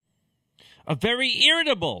a very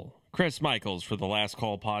irritable Chris Michaels for the Last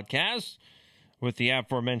Call podcast with the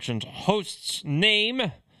aforementioned host's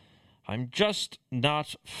name. I'm just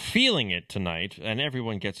not feeling it tonight, and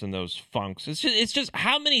everyone gets in those funks. It's just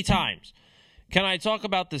how many times can I talk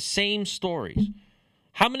about the same stories?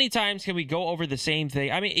 How many times can we go over the same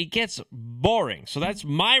thing? I mean, it gets boring. So that's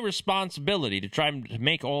my responsibility to try to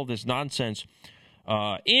make all this nonsense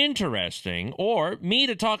interesting, or me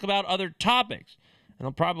to talk about other topics. And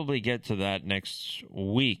I'll probably get to that next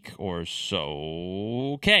week or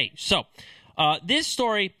so. Okay, so this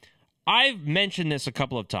story, I've mentioned this a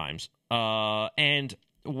couple of times. And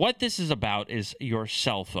what this is about is your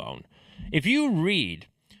cell phone. If you read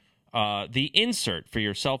the insert for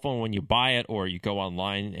your cell phone when you buy it, or you go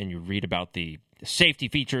online and you read about the safety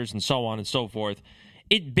features and so on and so forth,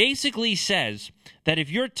 it basically says that if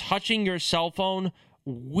you're touching your cell phone,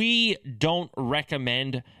 we don't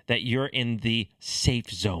recommend that you're in the safe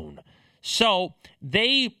zone. So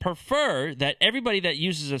they prefer that everybody that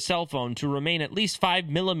uses a cell phone to remain at least 5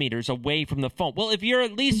 millimeters away from the phone. Well, if you're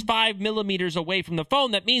at least 5 millimeters away from the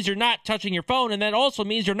phone, that means you're not touching your phone, and that also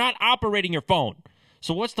means you're not operating your phone.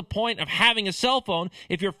 So what's the point of having a cell phone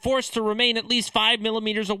if you're forced to remain at least 5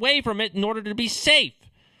 millimeters away from it in order to be safe?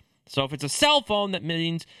 So if it's a cell phone, that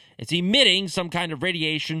means it's emitting some kind of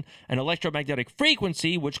radiation and electromagnetic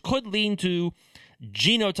frequency, which could lead to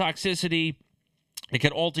genotoxicity. It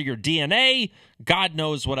could alter your DNA. God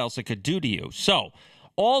knows what else it could do to you. So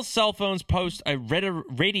all cell phones post a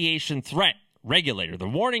radiation threat regulator. The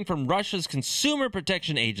warning from Russia's Consumer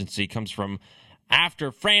Protection Agency comes from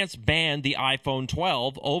after France banned the iPhone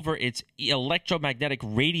 12 over its electromagnetic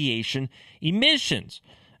radiation emissions.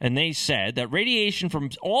 And they said that radiation from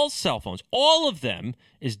all cell phones, all of them,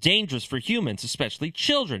 is dangerous for humans, especially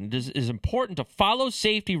children. It is important to follow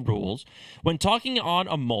safety rules when talking on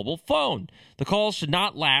a mobile phone. The calls should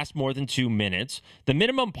not last more than 2 minutes. The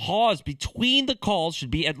minimum pause between the calls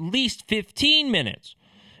should be at least 15 minutes.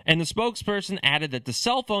 And the spokesperson added that the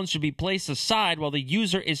cell phone should be placed aside while the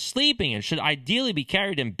user is sleeping and should ideally be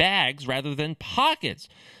carried in bags rather than pockets.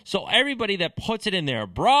 So everybody that puts it in their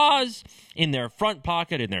bras, in their front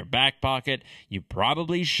pocket, in their back pocket, you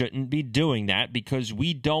probably shouldn't be doing that, because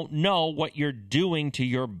we don't know what you're doing to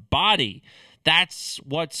your body. That's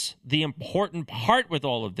what's the important part with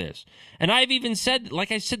all of this. And I've even said,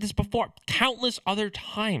 like I said this before, countless other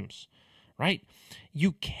times, right?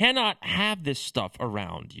 You cannot have this stuff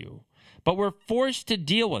around you, but we're forced to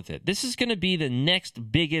deal with it. This is going to be the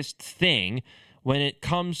next biggest thing when it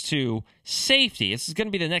comes to safety. This is going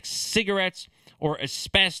to be the next cigarettes or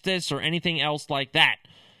asbestos or anything else like that.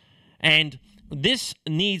 And this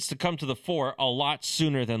needs to come to the fore a lot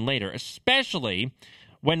sooner than later, especially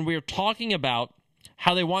when we're talking about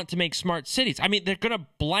how they want to make smart cities. I mean, they're going to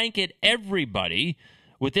blanket everybody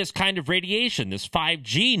with this kind of radiation, this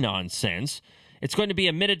 5G nonsense. It's going to be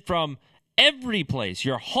emitted from every place: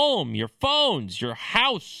 your home, your phones, your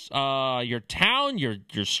house, your town,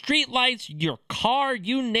 your street lights, your car,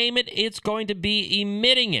 you name it, it's going to be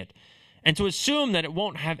emitting it. And to assume that it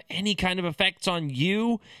won't have any kind of effects on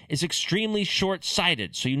you is extremely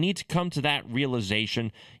short-sighted. So you need to come to that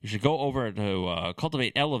realization. You should go over to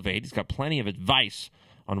Cultivate Elevate. He's got plenty of advice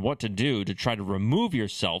on what to do to try to remove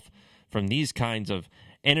yourself from these kinds of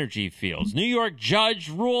energy fields. New York judge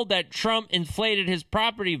ruled that Trump inflated his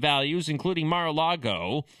property values, including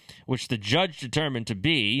Mar-a-Lago, which the judge determined to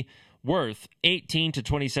be worth $18 to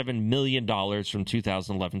 $27 million from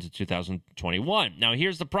 2011 to 2021. Now,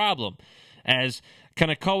 here's the problem. As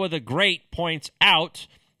Kanekoa the Great points out,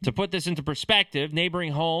 to put this into perspective,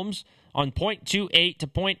 neighboring homes on 0.28 to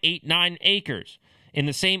 0.89 acres in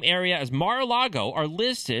the same area as Mar-a-Lago are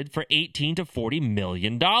listed for $18 to $40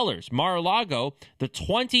 million. Mar-a-Lago, the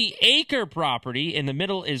 20-acre property in the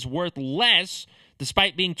middle, is worth less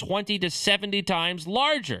despite being 20 to 70 times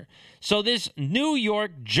larger. So this New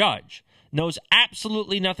York judge knows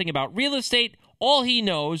absolutely nothing about real estate. All he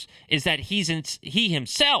knows is that he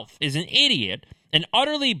himself is an idiot and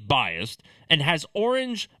utterly biased and has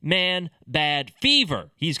orange man bad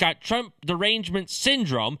fever. He's got Trump derangement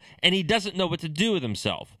syndrome, and he doesn't know what to do with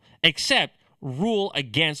himself except rule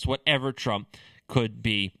against whatever Trump could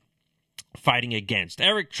be fighting against.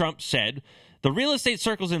 Eric Trump said, "The real estate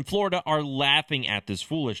circles in Florida are laughing at this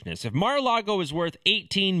foolishness. If Mar-a-Lago is worth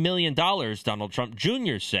 $18 million, Donald Trump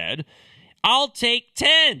Jr. said, I'll take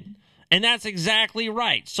 10. And that's exactly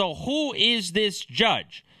right. So who is this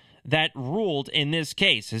judge that ruled in this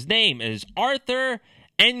case? His name is Arthur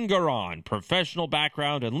Engeron, professional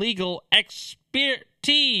background and legal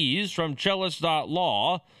expertise from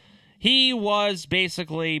Cellist.law. He was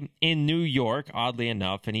basically in New York, oddly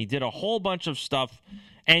enough, and he did a whole bunch of stuff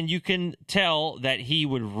And you can tell that he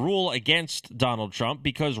would rule against Donald Trump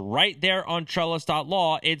because right there on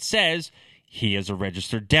Trellis.law, it says he is a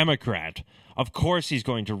registered Democrat. Of course he's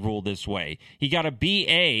going to rule this way. He got a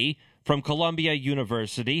BA from Columbia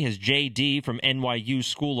University, his JD from NYU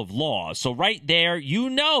School of Law. So right there, you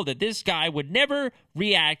know that this guy would never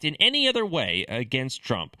react in any other way against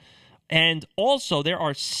Trump. And also, there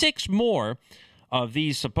are 6 more of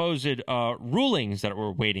these supposed rulings that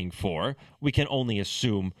we're waiting for. We can only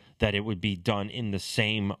assume that it would be done in the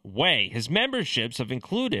same way. His memberships have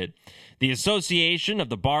included the Association of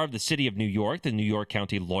the Bar of the City of New York, the New York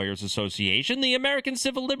County Lawyers Association, the American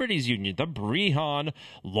Civil Liberties Union, the Brehon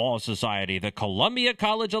Law Society, the Columbia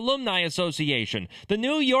College Alumni Association, the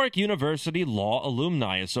New York University Law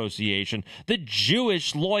Alumni Association, the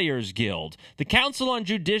Jewish Lawyers Guild, the Council on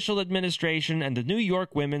Judicial Administration, and the New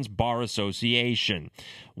York Women's Bar Association.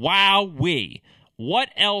 Wowee. What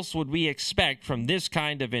else would we expect from this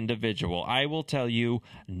kind of individual? I will tell you,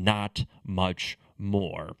 not much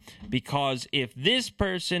more. Because if this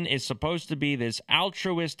person is supposed to be this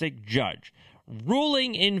altruistic judge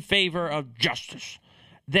ruling in favor of justice,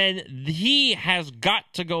 then he has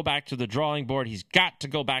got to go back to the drawing board. He's got to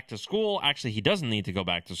go back to school. Actually, he doesn't need to go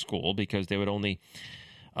back to school because they would only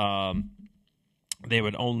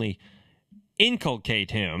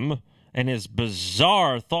inculcate him and his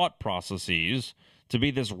bizarre thought processes to be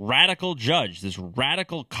this radical judge, this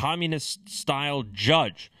radical communist-style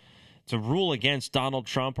judge, to rule against Donald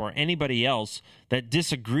Trump or anybody else that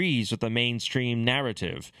disagrees with the mainstream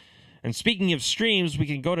narrative. And speaking of streams, we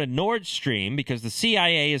can go to Nordstream because the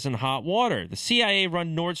CIA is in hot water. The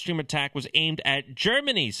CIA-run Nordstream attack was aimed at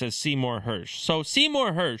Germany, says Seymour Hersh. So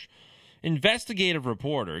Seymour Hersh, investigative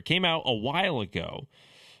reporter, came out a while ago,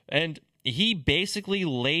 and he basically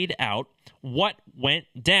laid out what went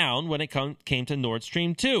down when it came to Nord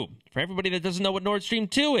Stream 2. For everybody that doesn't know what Nord Stream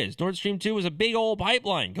 2 is, Nord Stream 2 is a big old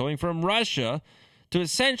pipeline going from Russia to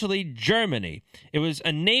essentially Germany. It was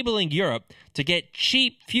enabling Europe to get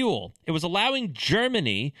cheap fuel. It was allowing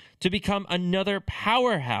Germany to become another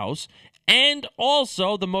powerhouse. And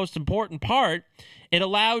also, the most important part, it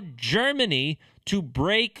allowed Germany to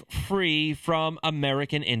break free from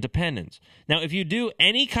American independence. Now, if you do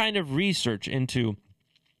any kind of research into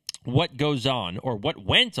what goes on or what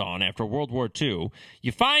went on after World War II,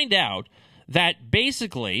 you find out that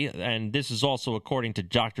basically, and this is also according to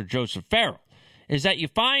Dr. Joseph Farrell, is that you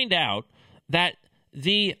find out that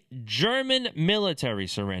the German military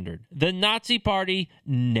surrendered. The Nazi Party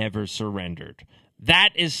never surrendered. That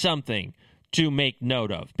is something to make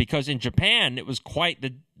note of, because in Japan, it was quite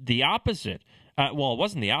the opposite. Well, it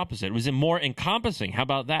wasn't the opposite. It was more encompassing. How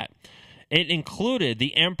about that? It included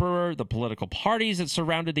the emperor, the political parties that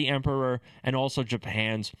surrounded the emperor, and also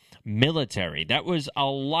Japan's military. That was a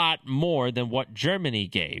lot more than what Germany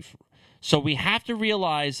gave. So we have to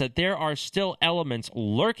realize that there are still elements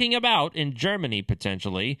lurking about in Germany,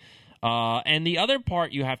 potentially. And the other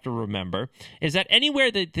part you have to remember is that anywhere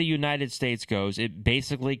that the United States goes, it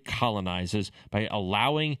basically colonizes by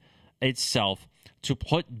allowing itself to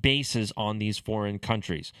put bases on these foreign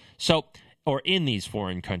countries. Or in these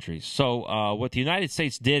foreign countries. So what the United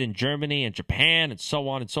States did in Germany and Japan and so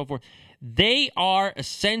on and so forth, they are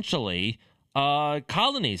essentially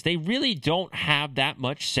colonies. They really don't have that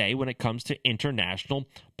much say when it comes to international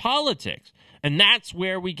politics. And that's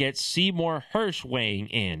where we get Seymour Hersh weighing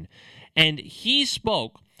in. And he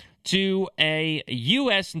spoke to a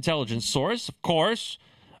U.S. intelligence source, of course,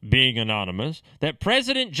 being anonymous, that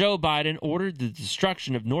President Joe Biden ordered the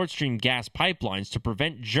destruction of Nord Stream gas pipelines to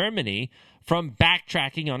prevent Germany from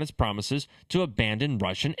backtracking on its promises to abandon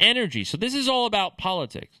Russian energy. So this is all about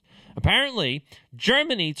politics. Apparently,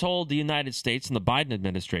 Germany told the United States and the Biden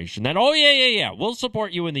administration that, oh, yeah, we'll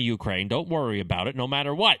support you in the Ukraine. Don't worry about it, no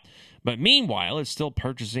matter what. But meanwhile, it's still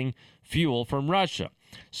purchasing fuel from Russia.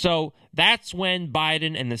 So that's when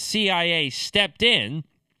Biden and the CIA stepped in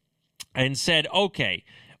and said, okay,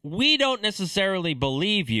 we don't necessarily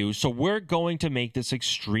believe you, so we're going to make this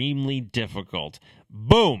extremely difficult.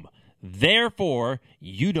 Boom. Therefore,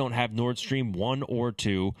 you don't have Nord Stream 1 or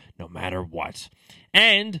 2, no matter what.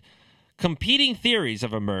 And competing theories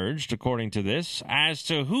have emerged, according to this, as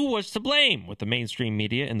to who was to blame, with the mainstream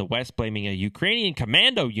media in the West blaming a Ukrainian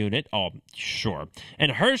commando unit, oh, sure,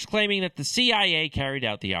 and Hersh claiming that the CIA carried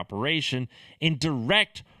out the operation in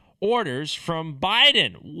direct orders from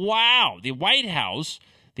Biden. Wow. The White House,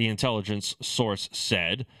 the intelligence source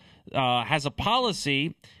said, has a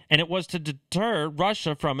policy, and it was to deter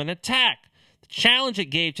Russia from an attack. The challenge it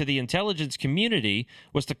gave to the intelligence community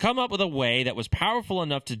was to come up with a way that was powerful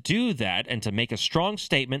enough to do that and to make a strong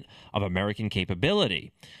statement of American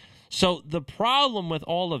capability. So the problem with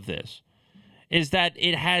all of this is that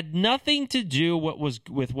it had nothing to do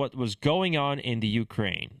with what was going on in the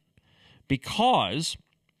Ukraine, because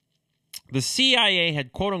the CIA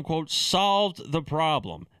had, quote-unquote, solved the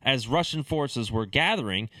problem as Russian forces were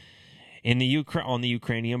gathering on the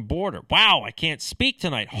Ukrainian border. Wow, I can't speak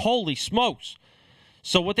tonight. Holy smokes.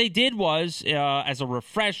 So what they did was, as a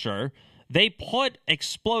refresher, they put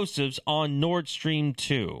explosives on Nord Stream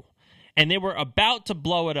 2. And they were about to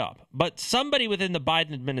blow it up. But somebody within the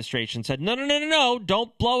Biden administration said, no,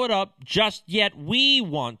 don't blow it up just yet. We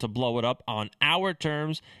want to blow it up on our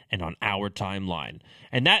terms and on our timeline.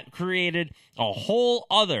 And that created a whole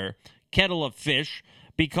other kettle of fish,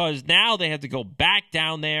 because now they have to go back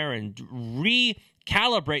down there and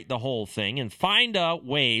recalibrate the whole thing and find out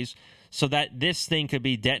ways so that this thing could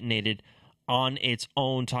be detonated on its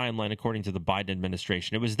own timeline, according to the Biden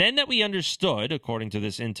administration. It was then that we understood, according to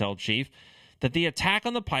this intel chief, that the attack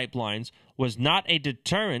on the pipelines was not a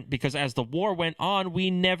deterrent, because as the war went on,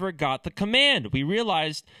 we never got the command. We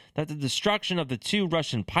realized that the destruction of the 2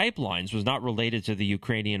 Russian pipelines was not related to the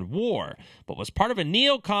Ukrainian war, but was part of a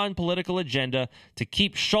neocon political agenda to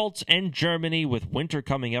keep Schultz and Germany, with winter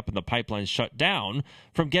coming up and the pipelines shut down,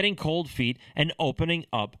 from getting cold feet and opening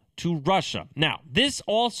up to Russia. Now, this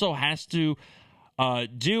also has to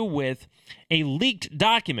do with a leaked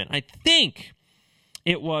document. I think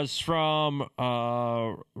it was from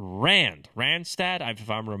Randstad, if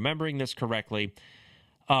I'm remembering this correctly.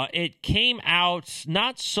 It came out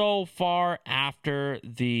not so far after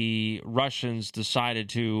the Russians decided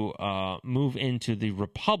to move into the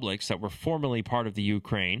republics that were formerly part of the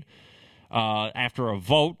Ukraine, after a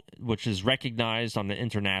vote which is recognized on the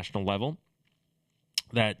international level,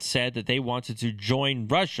 that said that they wanted to join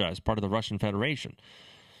Russia as part of the Russian Federation.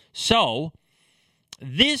 So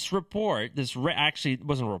this report, actually it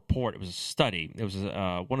wasn't a report, it was a study. It was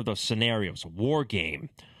one of those scenarios, a war game.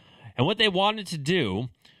 And what they wanted to do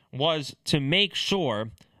was to make sure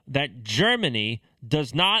that Germany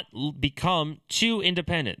does not become too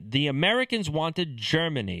independent. The Americans wanted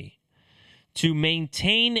Germany to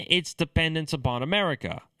maintain its dependence upon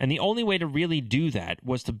America. And the only way to really do that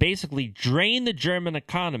was to basically drain the German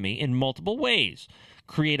economy in multiple ways.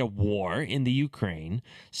 Create a war in the Ukraine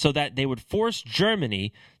so that they would force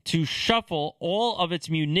Germany to shuffle all of its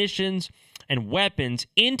munitions and weapons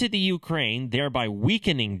into the Ukraine, thereby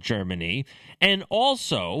weakening Germany, and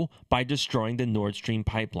also by destroying the Nord Stream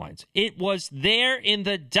pipelines. It was there in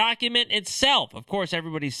the document itself. Of course,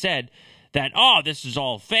 everybody said that, this is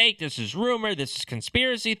all fake, this is rumor, this is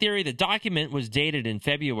conspiracy theory. The document was dated in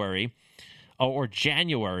February or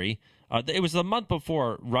January. It was the month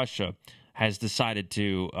before Russia has decided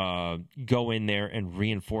to go in there and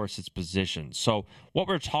reinforce its position. So what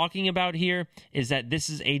we're talking about here is that this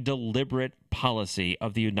is a deliberate policy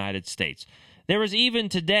of the United States. There was even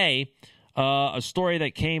today a story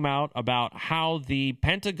that came out about how the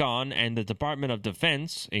Pentagon and the Department of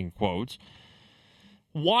Defense, in quotes,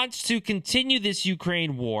 wants to continue this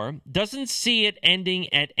Ukraine war, doesn't see it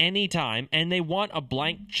ending at any time, and they want a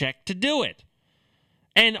blank check to do it.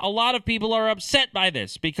 And a lot of people are upset by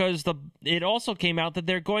this, because it also came out that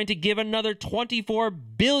they're going to give another $24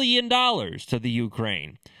 billion to the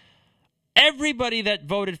Ukraine. Everybody that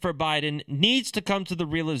voted for Biden needs to come to the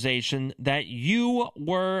realization that you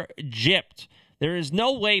were gypped. There is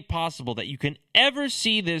no way possible that you can ever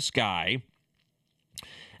see this guy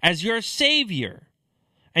as your savior.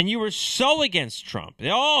 And you were so against Trump. It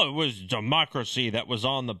was democracy that was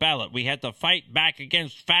on the ballot. We had to fight back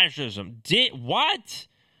against fascism. What?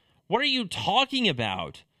 What are you talking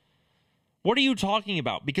about? What are you talking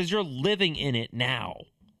about? Because you're living in it now.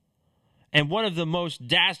 And one of the most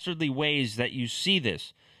dastardly ways that you see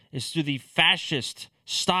this is through the fascist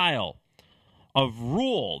style of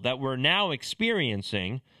rule that we're now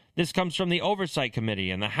experiencing. This comes from the Oversight Committee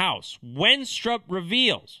in the House. Wenstrup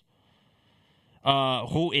reveals,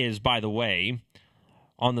 who is, by the way,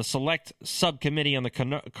 on the select subcommittee on the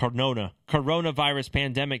coronavirus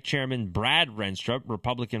pandemic, Chairman Brad Wenstrup,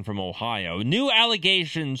 Republican from Ohio, new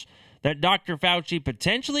allegations that Dr. Fauci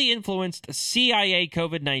potentially influenced CIA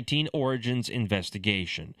COVID-19 origins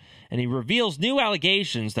investigation. And he reveals new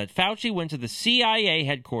allegations that Fauci went to the CIA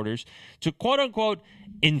headquarters to, quote-unquote,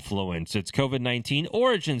 influence its COVID-19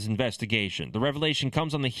 origins investigation. The revelation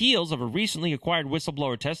comes on the heels of a recently acquired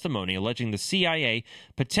whistleblower testimony alleging the CIA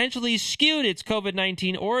potentially skewed its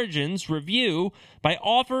COVID-19 origins review by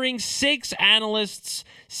offering 6 analysts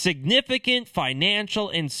significant financial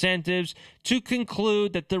incentives to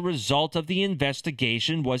conclude that the result of the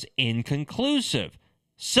investigation was inconclusive.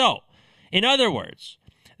 So, in other words,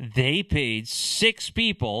 they paid 6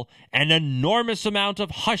 people an enormous amount of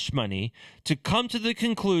hush money to come to the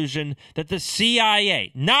conclusion that the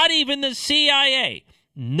CIA, not even the CIA,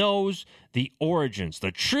 knows the origins,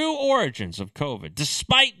 the true origins of COVID,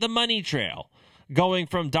 despite the money trail going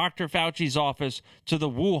from Dr. Fauci's office to the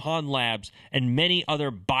Wuhan labs and many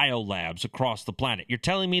other biolabs across the planet. You're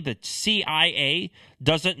telling me the CIA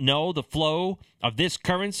doesn't know the flow of this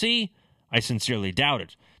currency? I sincerely doubt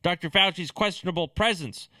it. Dr. Fauci's questionable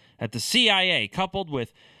presence at the CIA, coupled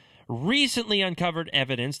with recently uncovered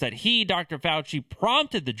evidence that he, Dr. Fauci,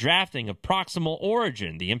 prompted the drafting of Proximal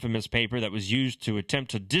Origin, the infamous paper that was used to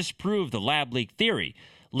attempt to disprove the lab leak theory,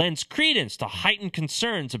 lends credence to heightened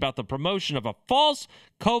concerns about the promotion of a false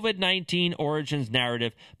COVID-19 origins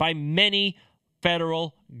narrative by many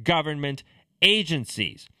federal government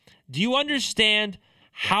agencies. Do you understand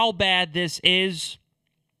how bad this is?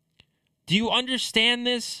 Do you understand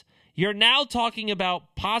this? You're now talking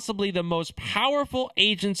about possibly the most powerful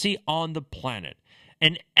agency on the planet,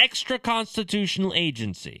 an extra-constitutional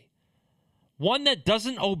agency, one that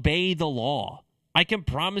doesn't obey the law. I can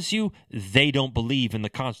promise you they don't believe in the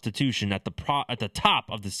Constitution at the top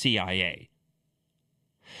of the CIA.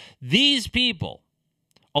 These people,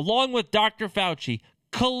 along with Dr. Fauci,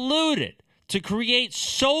 colluded to create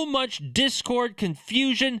so much discord,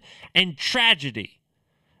 confusion, and tragedy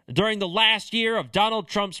during the last year of Donald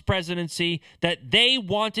Trump's presidency that they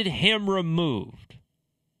wanted him removed.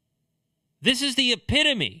 This is the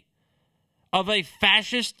epitome of a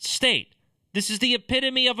fascist state. This is the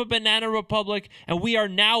epitome of a banana republic, and we are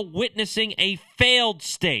now witnessing a failed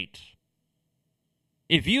state.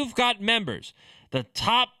 If you've got members, the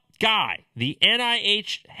top guy, the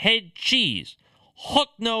NIH head cheese,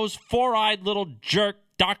 hook-nosed, four-eyed little jerk,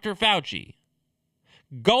 Dr. Fauci,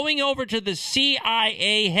 going over to the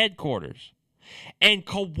CIA headquarters and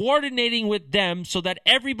coordinating with them so that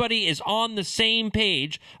everybody is on the same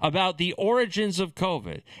page about the origins of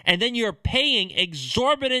COVID. And then you're paying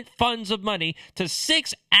exorbitant funds of money to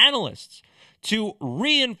 6 analysts to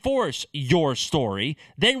reinforce your story.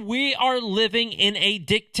 Then we are living in a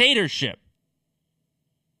dictatorship.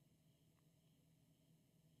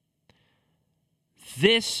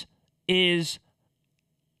 This is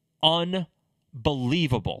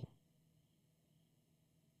unbelievable.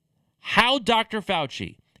 How Dr.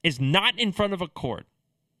 Fauci is not in front of a court,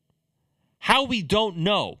 how we don't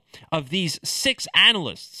know of these 6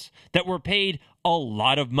 analysts that were paid a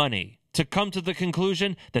lot of money to come to the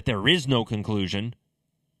conclusion that there is no conclusion,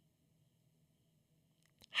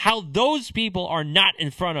 how those people are not in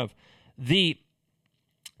front of the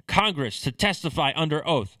Congress to testify under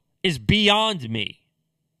oath is beyond me.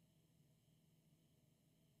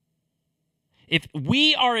 If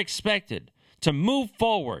we are expected to move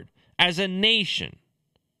forward as a nation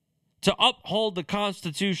to uphold the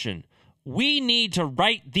Constitution, we need to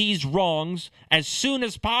right these wrongs as soon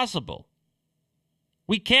as possible.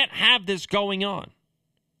 We can't have this going on.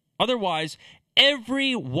 Otherwise,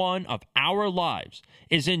 every one of our lives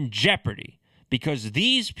is in jeopardy because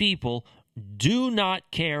these people do not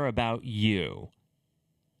care about you.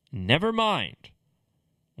 Never mind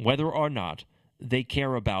whether or not they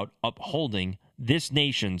care about upholding this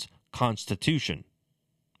nation's Constitution,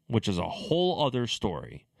 which is a whole other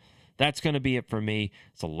story. That's going to be it for me.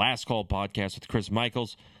 It's the Last Call podcast with Chris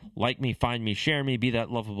Michaels. Like me, find me, share me, be that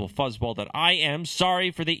lovable fuzzball that I am. Sorry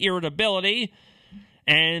for the irritability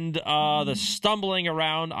and the stumbling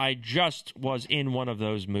around. I just was in one of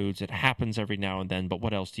those moods. It happens every now and then, but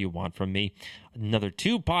what else do you want from me? Another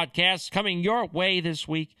 2 podcasts coming your way this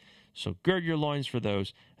week, so gird your loins for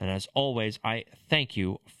those. And as always, I thank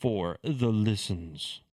you for the listens.